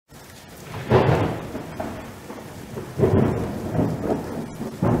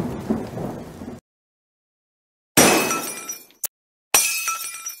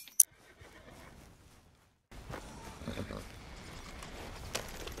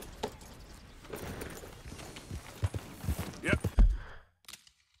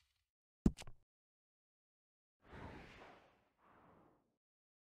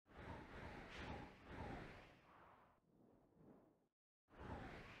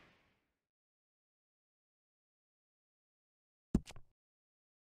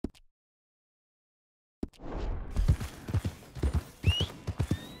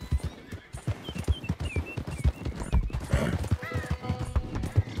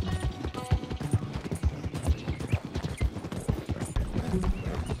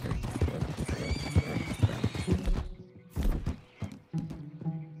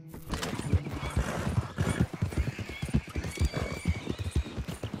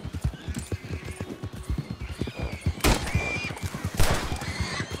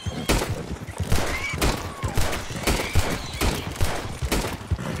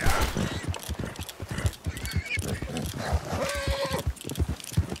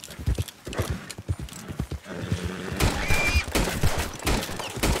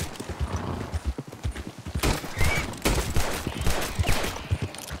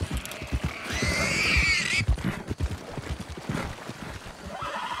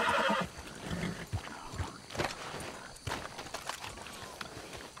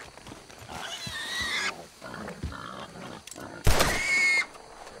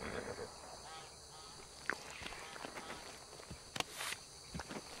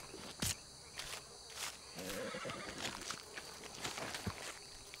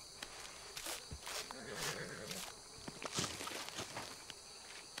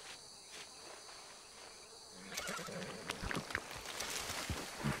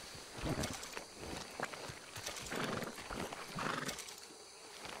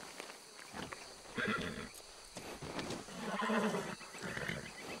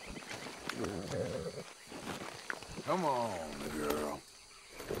Come on, girl.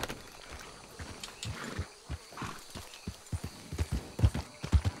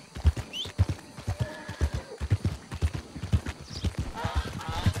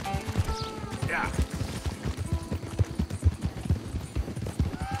 Yeah.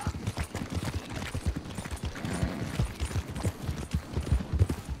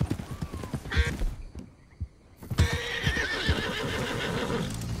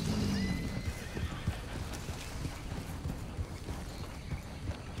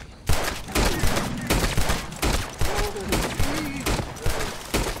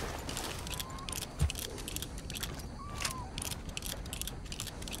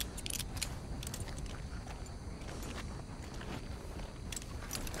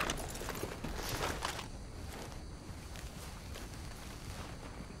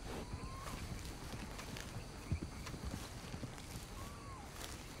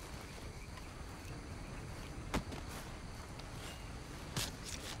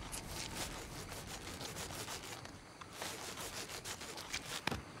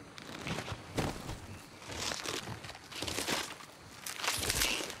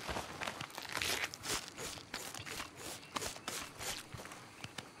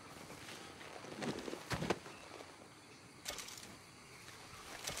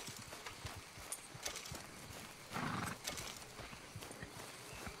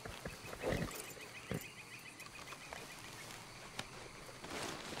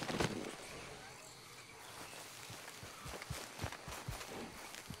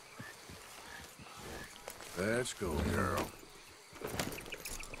 Let's go, girl.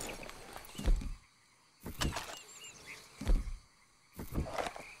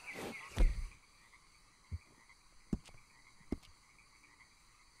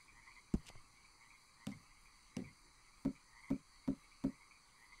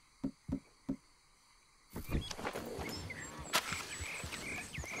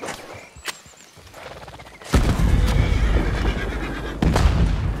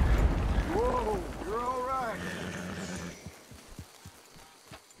 Whoa, you're all right.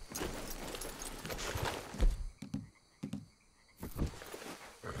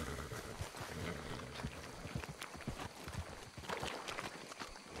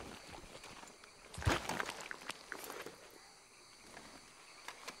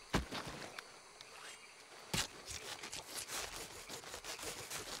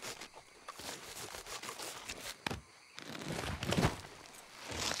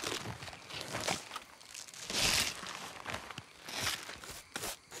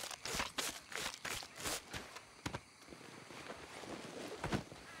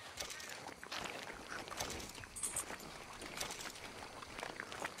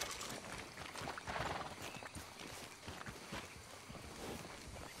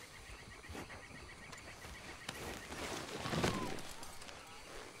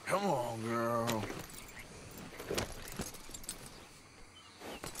 Come on, girl.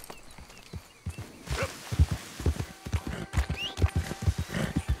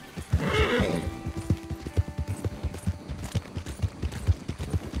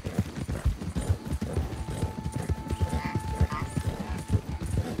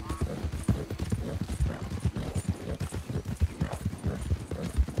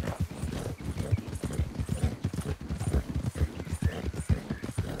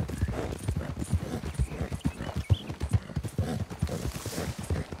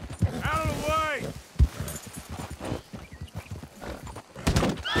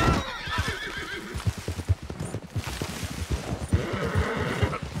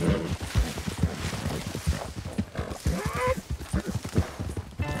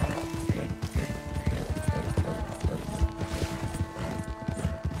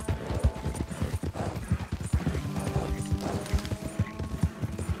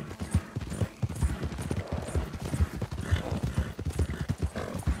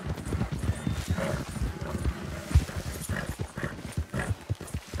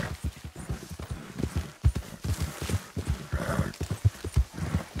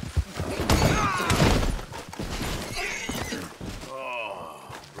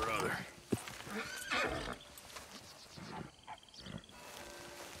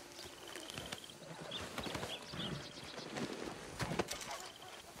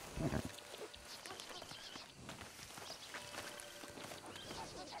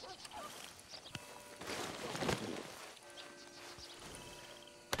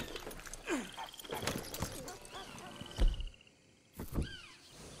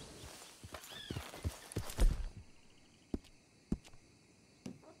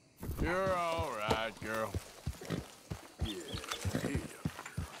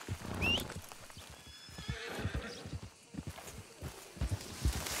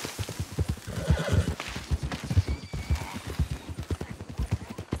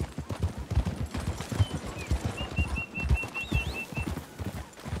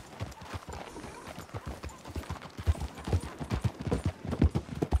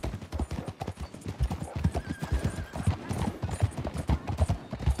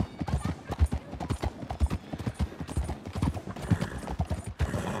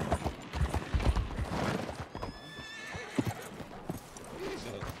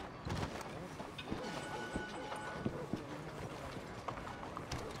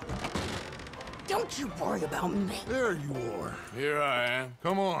 Don't you worry about me. There you are. Here I am.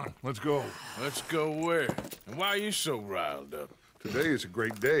 Come on, let's go. Let's go where? And why are you so riled up? Today is a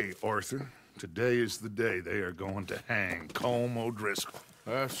great day, Arthur. Today is the day they are going to hang Colm O'Driscoll.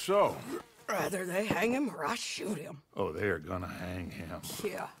 That's so. Rather they hang him or I shoot him. Oh, they are gonna hang him.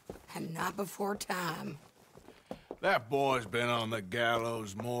 Yeah, and not before time. That boy's been on the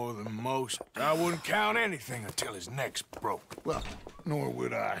gallows more than most. I wouldn't count anything until his neck's broke. Well, nor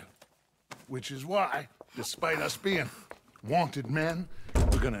would I. Which is why, despite us being wanted men,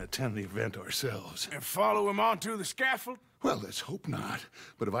 we're gonna attend the event ourselves. And follow him onto the scaffold? Well, let's hope not.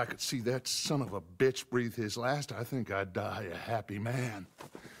 But if I could see that son of a bitch breathe his last, I think I'd die a happy man.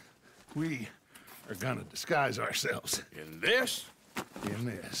 We are gonna disguise ourselves In this? in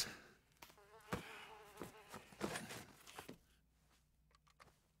this.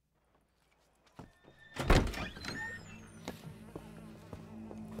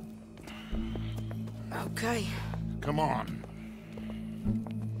 Okay. Come on.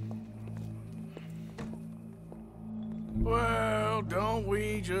 Well, don't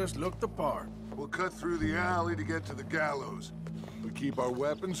we just look the part? We'll cut through the alley to get to the gallows. We keep our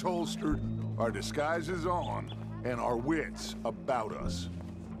weapons holstered, our disguises on, and our wits about us.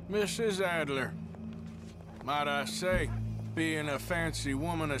 Mrs. Adler, might I say, being a fancy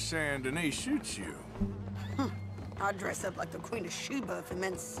woman of Saint Denis shoots you. I'd dress up like the Queen of Sheba if it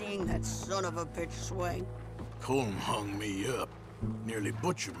meant seeing that son of a bitch swing. Colm hung me up, nearly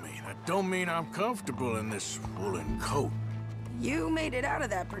butchered me. That don't mean I'm comfortable in this woolen coat. You made it out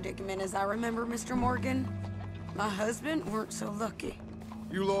of that predicament, as I remember, Mr. Morgan. My husband weren't so lucky.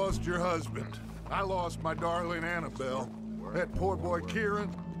 You lost your husband. I lost my darling Annabelle. That poor boy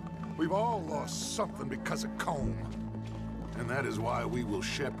Kieran. We've all lost something because of Colm. And that is why we will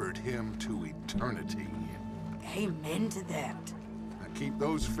shepherd him to eternity. Amen to that. Now keep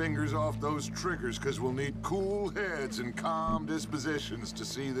those fingers off those triggers, because we'll need cool heads and calm dispositions to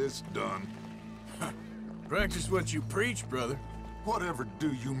see this done. Practice what you preach, brother. Whatever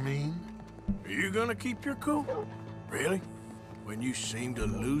do you mean? Are you gonna keep your cool? Really? When you seem to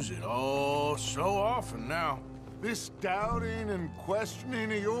lose it all so often now. This doubting and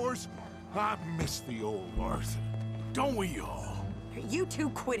questioning of yours, I miss the old Arthur. Don't we all? You two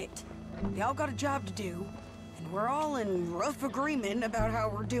quit it. Y'all got a job to do, and we're all in rough agreement about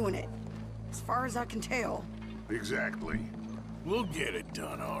how we're doing it. As far as I can tell. Exactly. We'll get it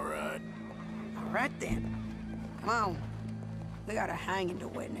done, all right. All right then. Come on. We got a hanging to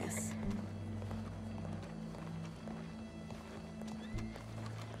witness.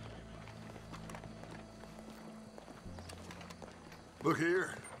 Look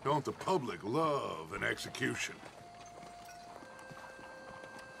here. Don't the public love an execution?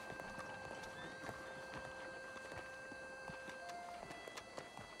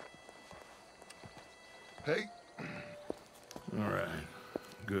 Hey. All right.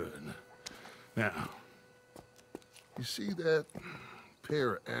 Good. Now, you see that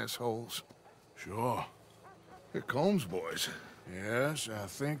pair of assholes? Sure. They're Colm's boys. Yes, I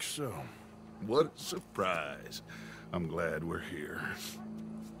think so. What a surprise. I'm glad we're here.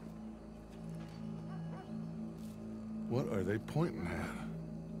 What are they pointing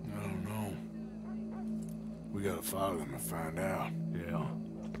at? I don't know. We gotta follow them and find out. Yeah.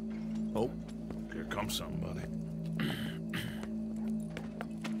 Oh, here comes somebody.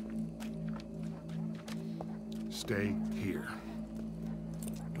 Stay here.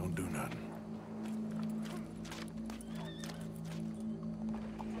 Don't do nothing.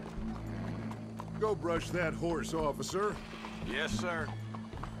 Go brush that horse, officer. Yes, sir.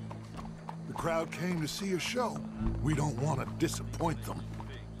 The crowd came to see a show. We don't want to disappoint them.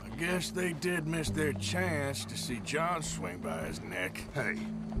 I guess they did miss their chance to see John swing by his neck.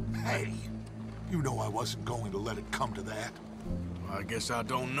 Hey, you know I wasn't going to let it come to that. I guess I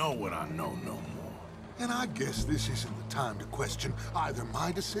don't know what I know no more. And I guess this isn't the time to question either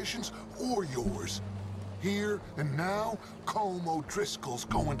my decisions or yours. Here and now, Colm O'Driscoll's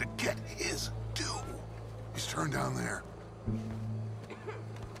going to get his due. He's turned down there.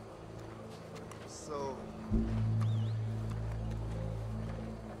 So...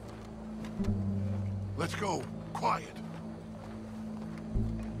 Let's go. Quiet.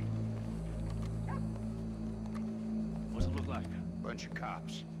 What's it look like? bunch of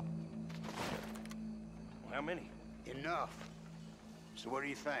cops. How many? Enough. So what do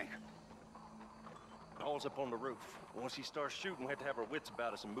you think? All's up on the roof. Once he starts shooting, we have to have our wits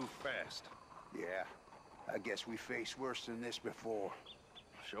about us and move fast. Yeah, I guess we faced worse than this before.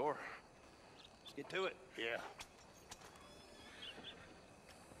 Sure. Let's get to it. Yeah.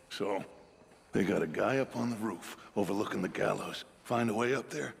 So, they got a guy up on the roof, overlooking the gallows. Find a way up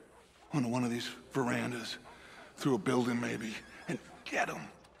there? onto one of these verandas, through a building maybe, and get them.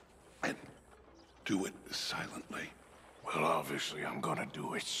 And do it silently. Well, obviously, I'm gonna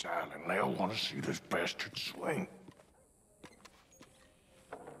do it silently. I want to see this bastard swing.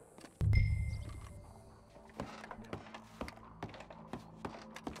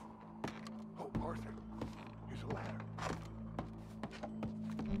 Oh, Arthur, here's a ladder.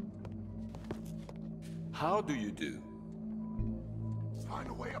 How do you do? Find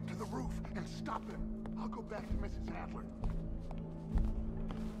a way up to the roof and stop him. I'll go back to Mrs. Adler.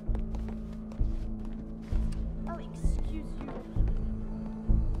 Oh, excuse you.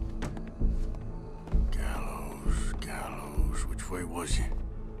 Gallows, which way was he?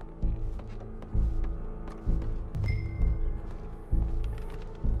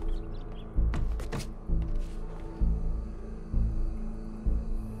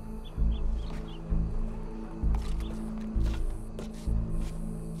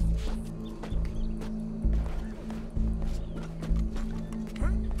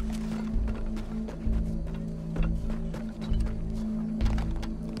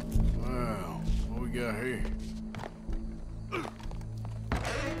 Well, what we got here?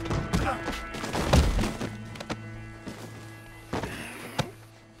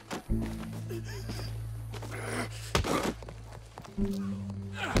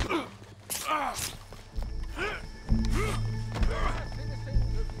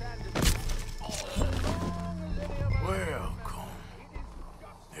 Well, Colm,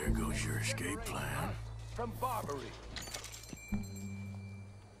 there goes your escape plan. From Barbary.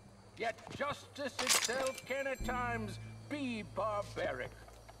 Yet justice itself can at times be barbaric.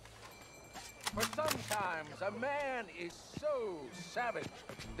 For sometimes a man is so savage,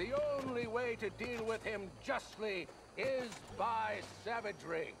 the only way to deal with him justly is by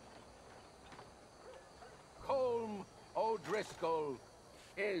savagery. Colm O'Driscoll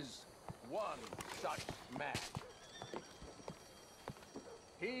is one such man.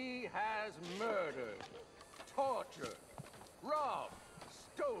 He has murdered, tortured, robbed,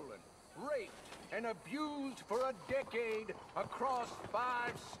 stolen, raped, and abused for a decade across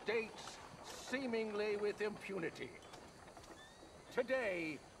 5 states, seemingly with impunity.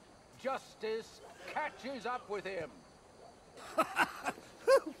 Today, justice catches up with him.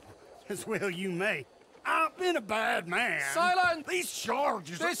 As well you may. I've been a bad man. Silence! These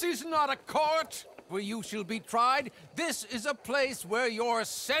charges are... This is not a court where you shall be tried. This is a place where your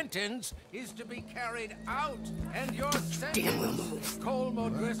sentence is to be carried out. And your sentence, Colm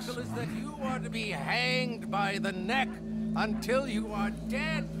O'Driscoll, is that you are to be hanged by the neck until you are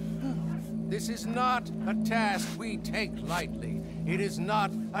dead. This is not a task we take lightly. It is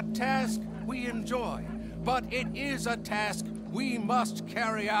not a task we enjoy. But it is a task we must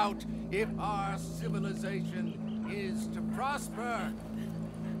carry out if our civilization is to prosper.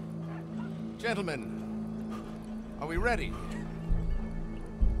 Gentlemen, are we ready?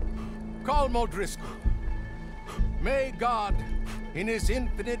 Colm O'Driscoll, may God, in his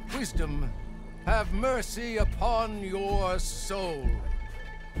infinite wisdom, have mercy upon your soul.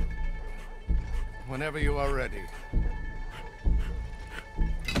 Whenever you are ready.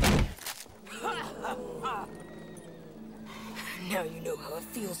 Now you know how it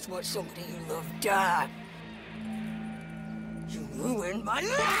feels to watch somebody you love die. You ruined my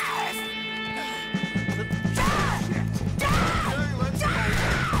life!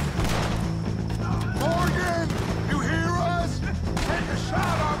 Morgan! You hear us? Take a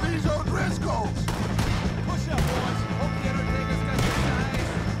shot on these O'Driscolls! Push up, boys. Hope the Undertaker's got your size.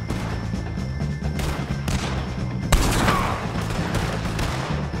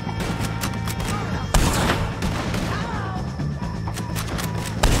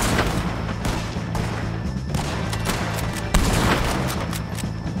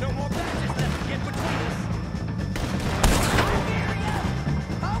 No more badges left to get between us.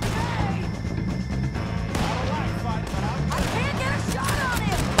 I can't get a shot on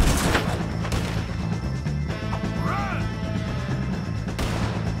him!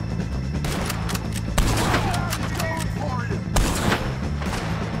 Going for you! Stay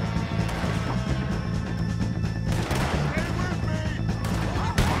with me!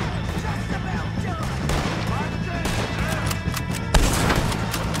 Just about done!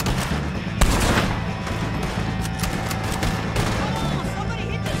 Oh, somebody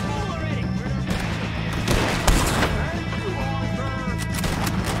hit this fool already! Thank you, Arthur!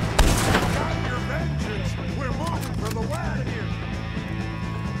 Got your vengeance! We're moving from the west here!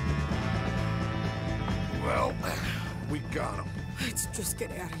 Well, we got him. Let's just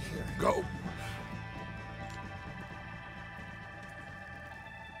get out of here. Go.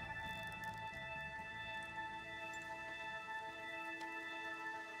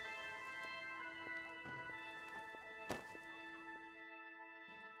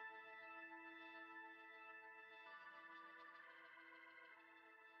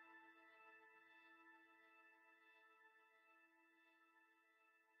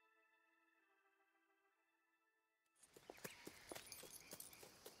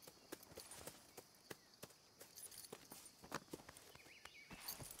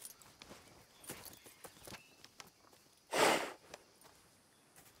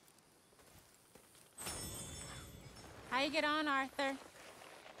 How you get on, Arthur?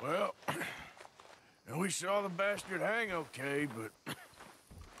 Well, we saw the bastard hang okay, but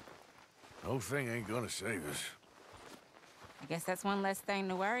the whole thing ain't gonna save us. I guess that's one less thing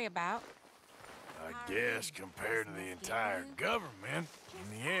to worry about. I guess compared to the entire government,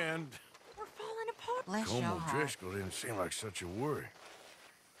 in the end, We're falling apart. Bless Colm your heart. O'Driscoll didn't seem like such a worry.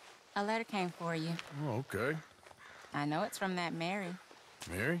 A letter came for you. Oh, okay. I know it's from that Mary.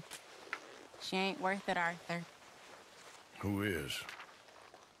 Mary? She ain't worth it, Arthur. Who is?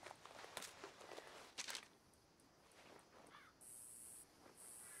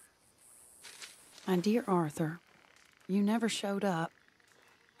 My dear Arthur, you never showed up.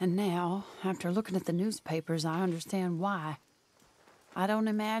 And now, after looking at the newspapers, I understand why. I don't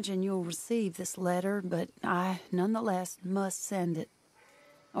imagine you'll receive this letter, but I, nonetheless, must send it.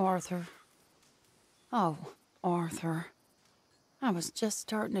 Arthur. Oh, Arthur. I was just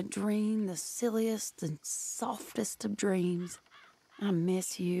starting to dream the silliest and softest of dreams. I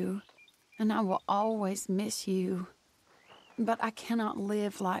miss you, and I will always miss you. But I cannot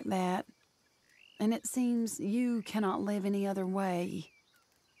live like that. And it seems you cannot live any other way.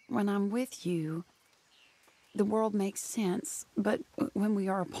 When I'm with you, the world makes sense, but when we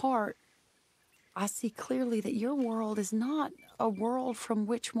are apart, I see clearly that your world is not a world from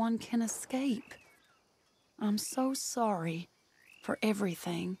which one can escape. I'm so sorry for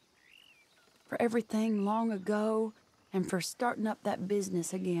everything long ago, and for starting up that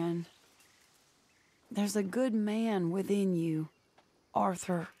business again. There's a good man within you,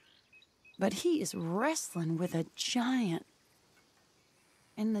 Arthur, but he is wrestling with a giant.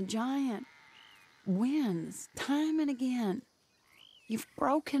 And the giant wins time and again. You've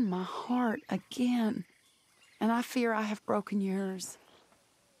broken my heart again, and I fear I have broken yours.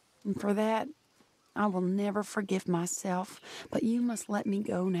 And for that, I will never forgive myself, but you must let me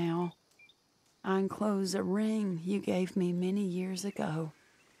go now. I enclose a ring you gave me many years ago,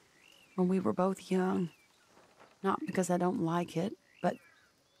 when we were both young. Not because I don't like it, but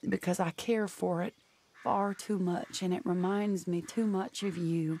because I care for it far too much, and it reminds me too much of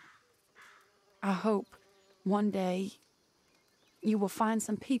you. I hope one day you will find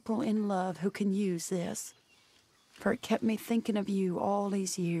some people in love who can use this, for it kept me thinking of you all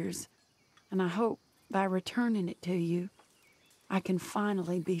these years, and I hope by returning it to you, I can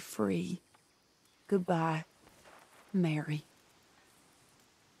finally be free. Goodbye, Mary.